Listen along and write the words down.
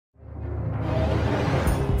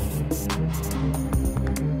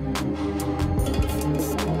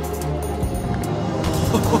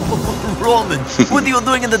Roman, what are you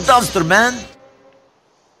doing in the dumpster, man?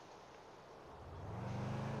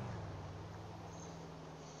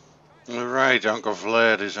 Alright, Uncle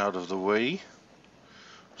Vlad is out of the way.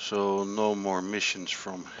 So no more missions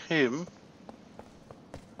from him.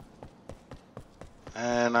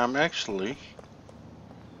 And I'm actually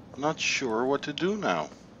not sure what to do now.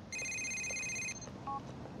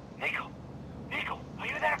 Nico, are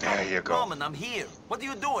you there? There you go. Roman, I'm here. What are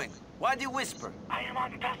you doing? Why do you whisper? I am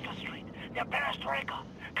on Vespa Street, near Perestroika.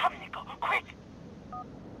 Come, Nico, quick!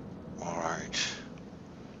 Alright.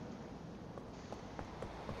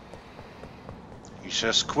 He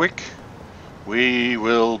says quick. We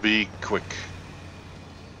will be quick.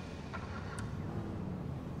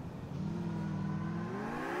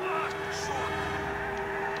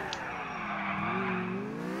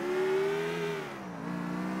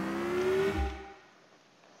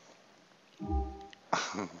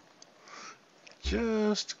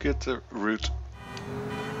 Just get the route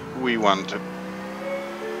we wanted.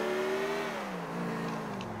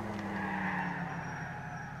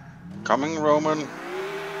 Coming, Roman.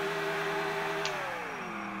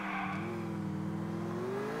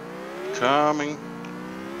 Coming.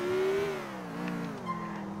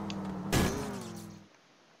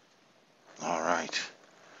 All right.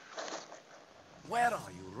 Where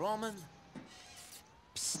are you, Roman?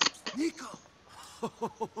 Psst, Nico!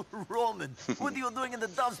 Roman, what are you doing in the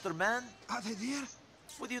dumpster, man? Are they there?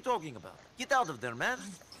 What are you talking about? Get out of there, man.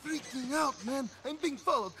 I'm freaking out, man. I'm being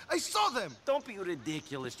followed. I saw them. Don't be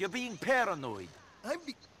ridiculous. You're being paranoid.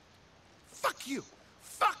 Fuck you!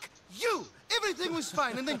 Fuck you! Everything was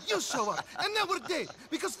fine, and then you show up. And now we're dead.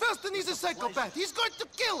 Because Faustin is a psychopath. He's going to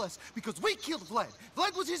kill us. Because we killed Vlad.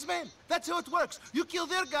 Vlad was his man. That's how it works. You kill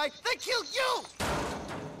their guy, they kill you!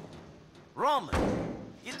 Roman,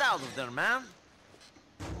 get out of there, man.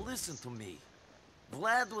 Listen to me.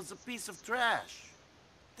 Vlad was a piece of trash.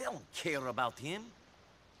 They don't care about him.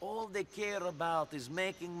 All they care about is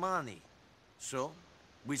making money. So,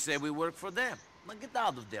 we say we work for them. Now get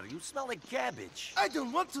out of there. You smell like cabbage. I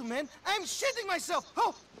don't want to, man. I'm shitting myself.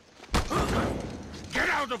 Oh! Get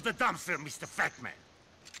out of the dumpster, Mr. Fat Man.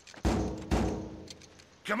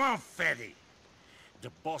 Come on, fatty. The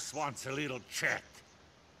boss wants a little chat.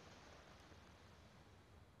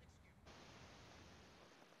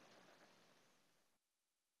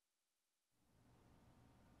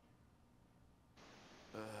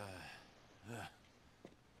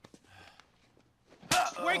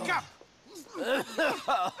 Wake up!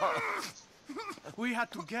 We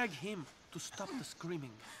had to gag him to stop the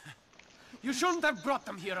screaming. You shouldn't have brought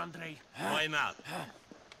them here, Andre. Why not?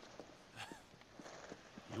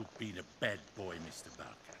 You've been a bad boy, Mr.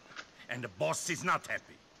 Barker. And the boss is not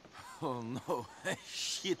happy. Oh, no. I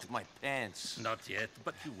shit my pants. Not yet,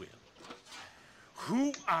 but you will.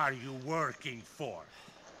 Who are you working for?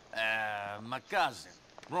 My cousin,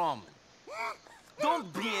 Roman.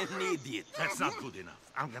 Don't be an idiot. That's not good enough.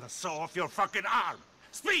 I'm gonna saw off your fucking arm.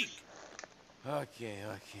 Speak! Okay.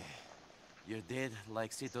 Your dad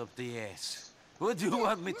likes it up the ass. What do you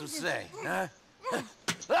want me to say, huh?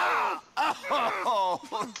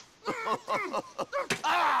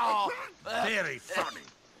 Very funny.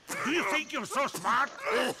 Do you think you're so smart?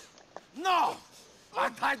 No!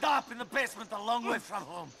 I'm tied up in the basement a long way from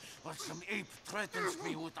home. But some ape threatens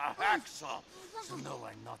me with a hacksaw. So no,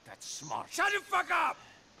 I'm not that smart. Shut the fuck up!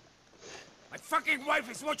 My fucking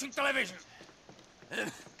wife is watching television.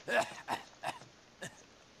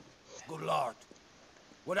 Good Lord.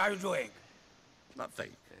 What are you doing? Nothing.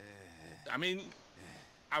 I mean,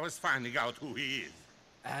 I was finding out who he is.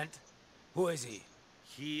 And? Who is he?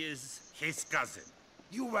 He is his cousin.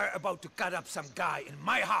 You were about to cut up some guy in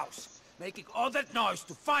my house, making all that noise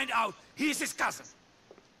to find out he's his cousin.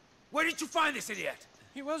 Where did you find this idiot?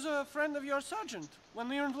 He was a friend of your sergeant when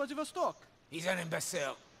we were in Vladivostok. He's an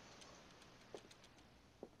imbecile.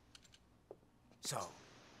 So,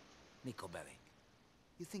 Nico Bellic,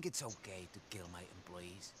 you think it's okay to kill my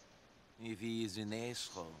employees? If he is an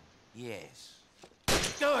asshole, yes.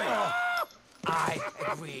 Do it! I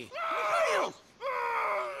agree.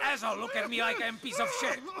 Asshole, look at me like I'm a piece of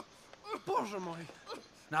shit. Боже мой.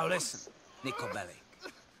 Now listen, Nico Bellic.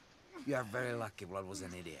 You are very lucky Vlad was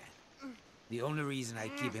an idiot. The only reason I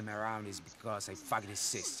keep him around is because I fucked his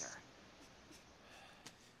sister.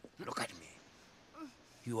 Look at me.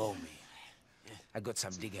 You owe me. I got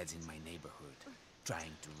some digheads in my neighborhood,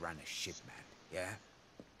 trying to run a shipment, yeah?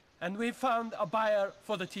 And we found a buyer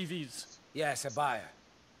for the TVs. Yes, a buyer.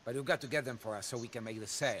 But you've got to get them for us so we can make the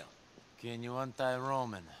sale. Can you untie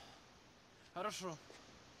Roman? Хорошо.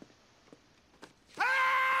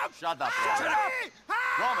 Shut up, Roman.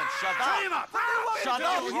 Roman, shut up! Shut him up! Shut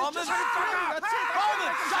up, Roman! Roman,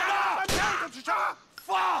 shut up!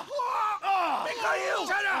 Fuck! Mikhail!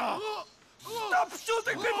 Shut up! Stop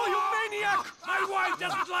shooting people, you maniac! My wife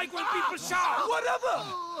doesn't like when people shout! Whatever!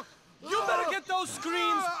 You better get those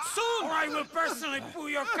screams soon! Or I will personally pull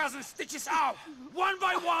your cousin's stitches out, one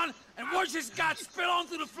by one, and watch his guts spill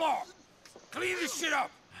onto the floor. Clean this shit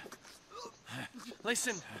up.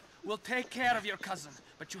 Listen, we'll take care of your cousin,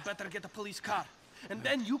 but you better get a police car. And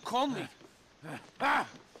then you call me.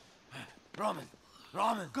 Roman!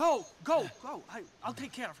 Go! I'll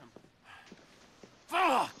take care of him.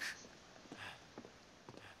 Fuck!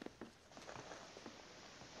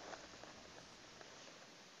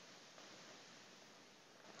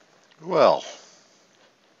 Well,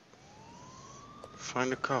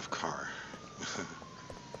 find a cop car.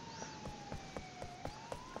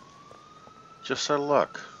 Just our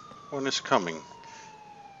luck. One is coming.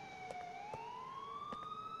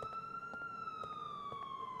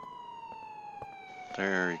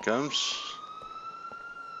 There he comes.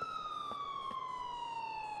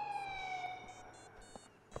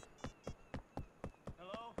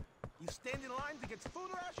 Hello? You stand in line to get food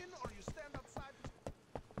ration, or you stand outside?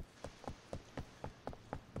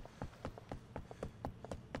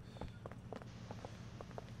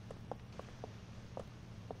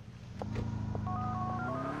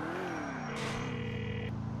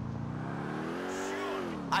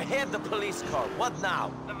 I had the police car. What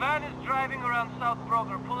now? The van is driving around South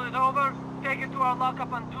Broker. Pull it over, take it to our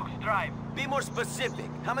lockup on Duke's Drive. Be more specific.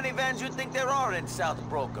 How many vans you think there are in South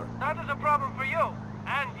Broker? That is a problem for you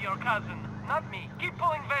and your cousin, not me. Keep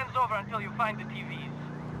pulling vans over until you find the TVs.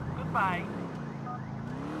 Goodbye.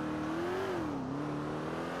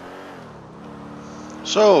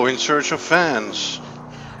 So, in search of vans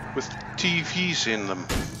with TVs in them.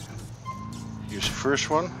 Here's the first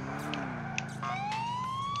one.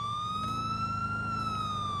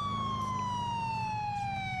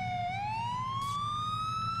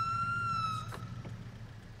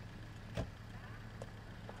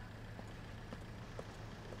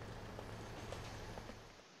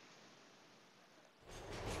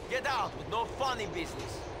 Get out with no funny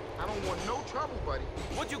business. I don't want no trouble, buddy.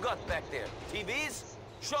 What you got back there? TVs?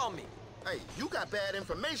 Show me. Hey, you got bad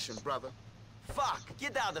information, brother. Fuck,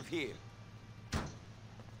 get out of here.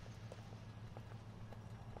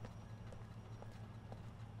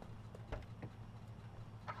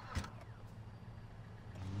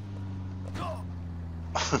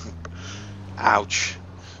 Ouch.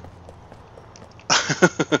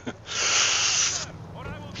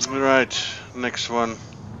 Alright, next one.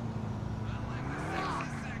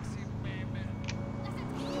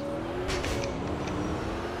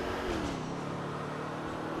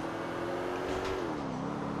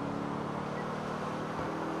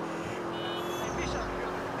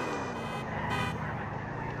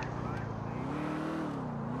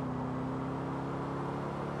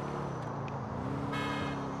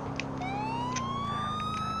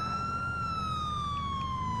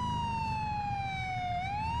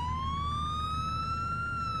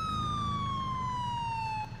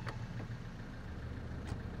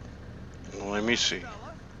 Let me see.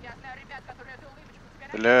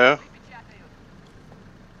 Hello?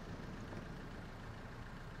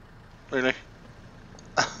 Really?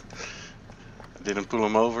 I didn't pull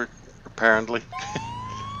him over, apparently.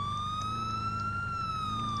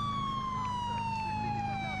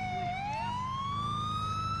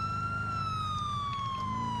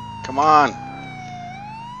 Come on!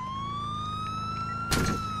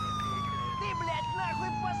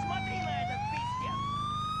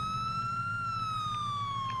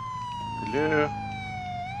 Hello?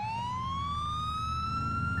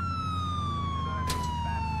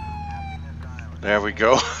 There we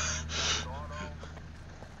go. Get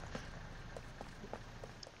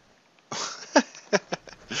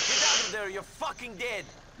out of there, you're fucking dead.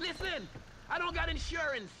 Listen, I don't got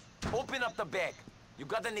insurance. Open up the bag. You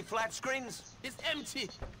got any flat screens? It's empty.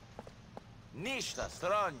 Ništa,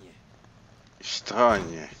 stranje.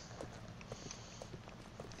 Stranje.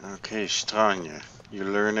 Okay, stranje. You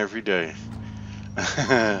learn every day.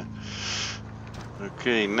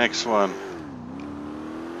 Okay, next one.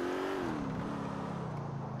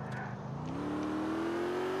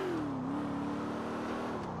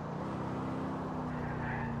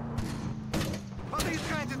 What are you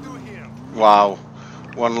trying to do here? Wow,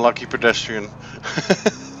 one lucky pedestrian.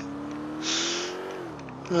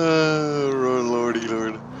 Oh, lordy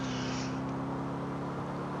lord.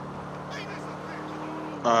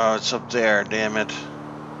 Oh, it's up there, damn it.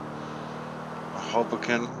 I hope I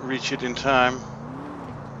can reach it in time.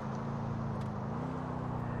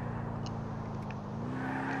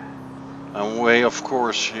 wrong way, of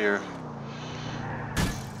course, here.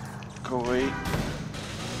 Go away.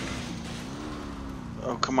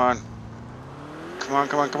 Oh, come on. Come on,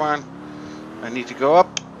 come on, come on. I need to go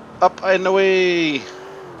up. Up and away.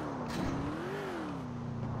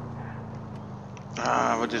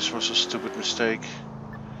 Ah, but this was a stupid mistake.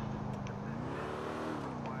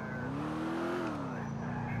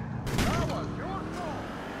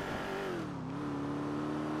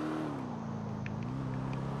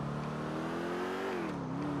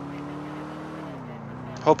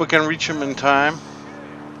 Hope I can reach him in time.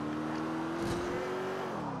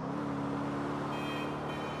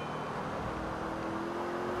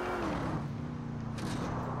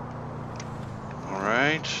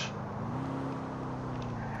 Alright.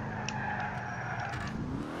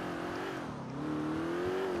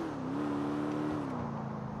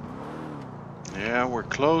 Yeah, we're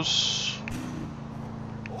close.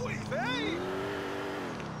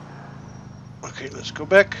 Okay, let's go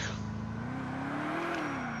back.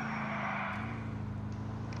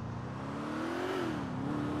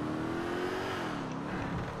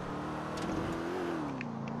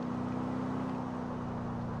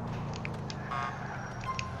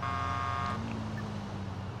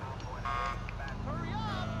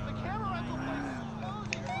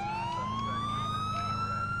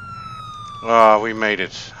 Ah, we made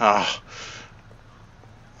it. Ah.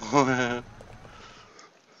 Come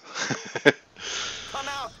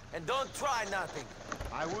out and don't try nothing.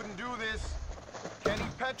 I wouldn't do this. Kenny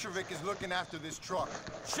Petrovic is looking after this truck.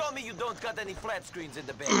 Show me you don't got any flat screens in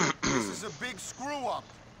the bed. This is a big screw up.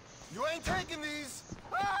 You ain't taking these.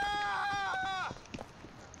 Ah!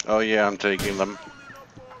 Oh yeah, I'm taking them.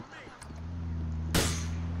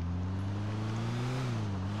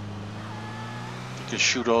 You can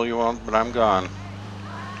shoot all you want, but I'm gone.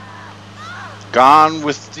 Gone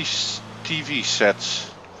with these TV sets.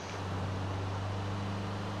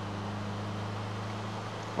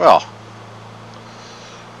 Well,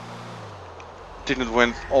 didn't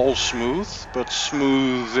went all smooth, but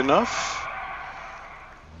smooth enough.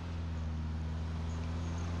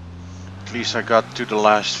 At least I got to the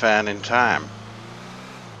last fan in time.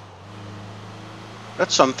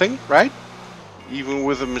 That's something, right? Even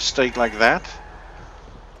with a mistake like that.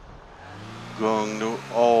 Going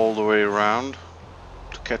all the way around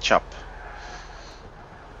to catch up.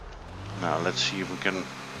 Now let's see if we can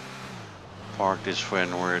park this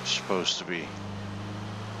van where it's supposed to be.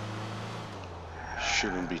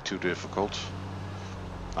 Shouldn't be too difficult.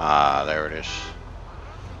 Ah, there it is.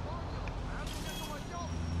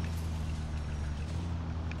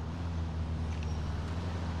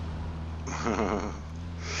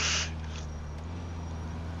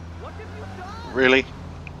 Really?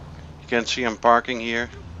 You can't see I'm parking here?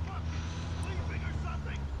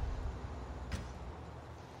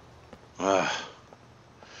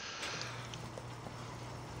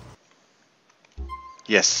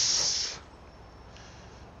 Yes.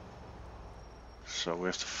 So we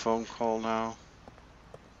have the phone call now.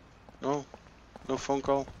 No? No phone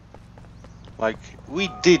call? Like, we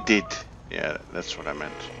did it. Yeah, that's what I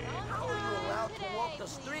meant. How are you allowed to walk the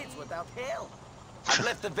streets without help? I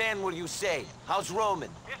left the van where you say. How's Roman?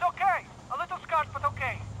 He's okay. A little scarred, but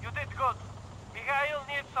okay. You did good. Mikhail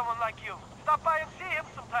needs someone like you. Stop by and see him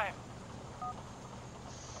sometime.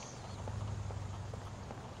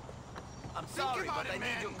 I'm sorry, but I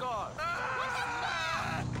need your car.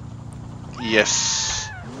 Yes.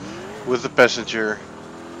 With the passenger.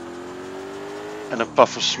 And a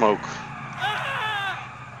puff of smoke.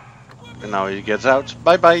 And now he gets out.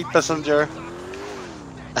 Bye bye, passenger.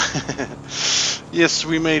 Yes,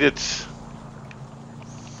 we made it.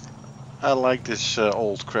 I like this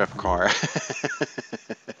old crap car.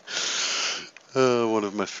 One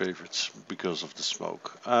of my favorites because of the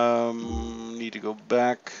smoke. Need to go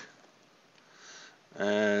back.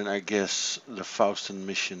 And I guess the Faustin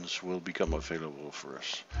missions will become available for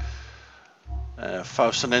us.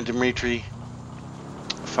 Faustin and Dimitri.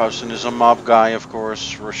 Faustin is a mob guy, of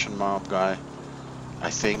course, Russian mob guy, I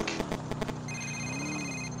think.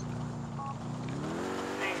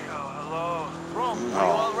 Nico, hello. Rome, are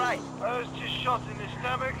you alright? I was just shot in the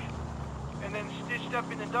stomach, and then stitched up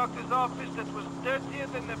in the doctor's office that was dirtier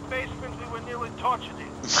than the basement we were nearly tortured in.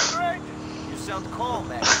 Right? You sound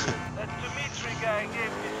calm, actually. That Dimitri guy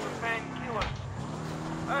gave me some painkillers.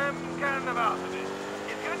 I'm kind of out of it.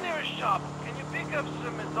 If you're near a shop, can you pick up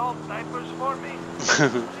some adult diapers for me? See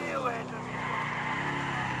you later.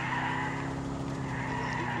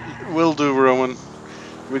 Will do, Roman.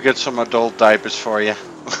 We get some adult diapers for you.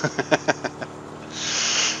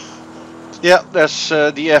 Yeah, there's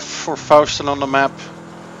the F for Faustin on the map.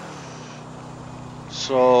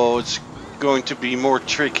 So it's going to be more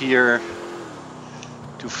trickier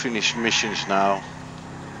to finish missions now.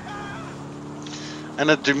 And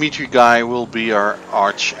the Dimitri guy will be our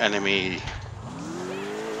arch enemy.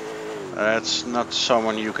 That's not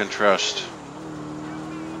someone you can trust.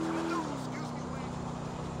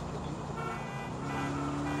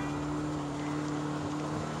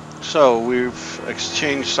 So we've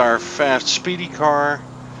exchanged our fast speedy car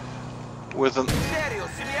with an...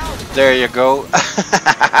 There you go.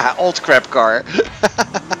 Old crap car.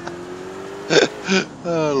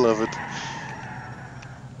 Oh, I love it.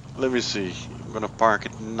 Let me see. I'm gonna park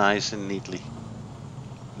it nice and neatly.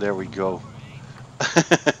 There we go.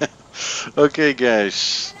 Okay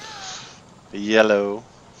guys. Yellow.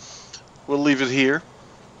 We'll leave it here.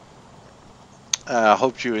 I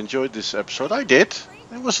hope you enjoyed this episode. I did.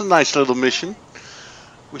 It was a nice little mission.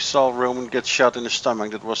 We saw Roman get shot in the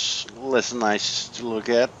stomach. That was less nice to look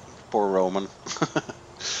at. Poor Roman.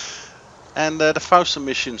 And the Faustin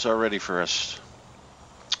missions are ready for us.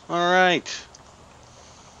 Alright.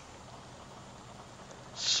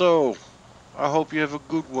 So, I hope you have a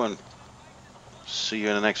good one. See you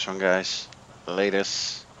in the next one, guys.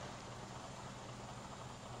 Latest.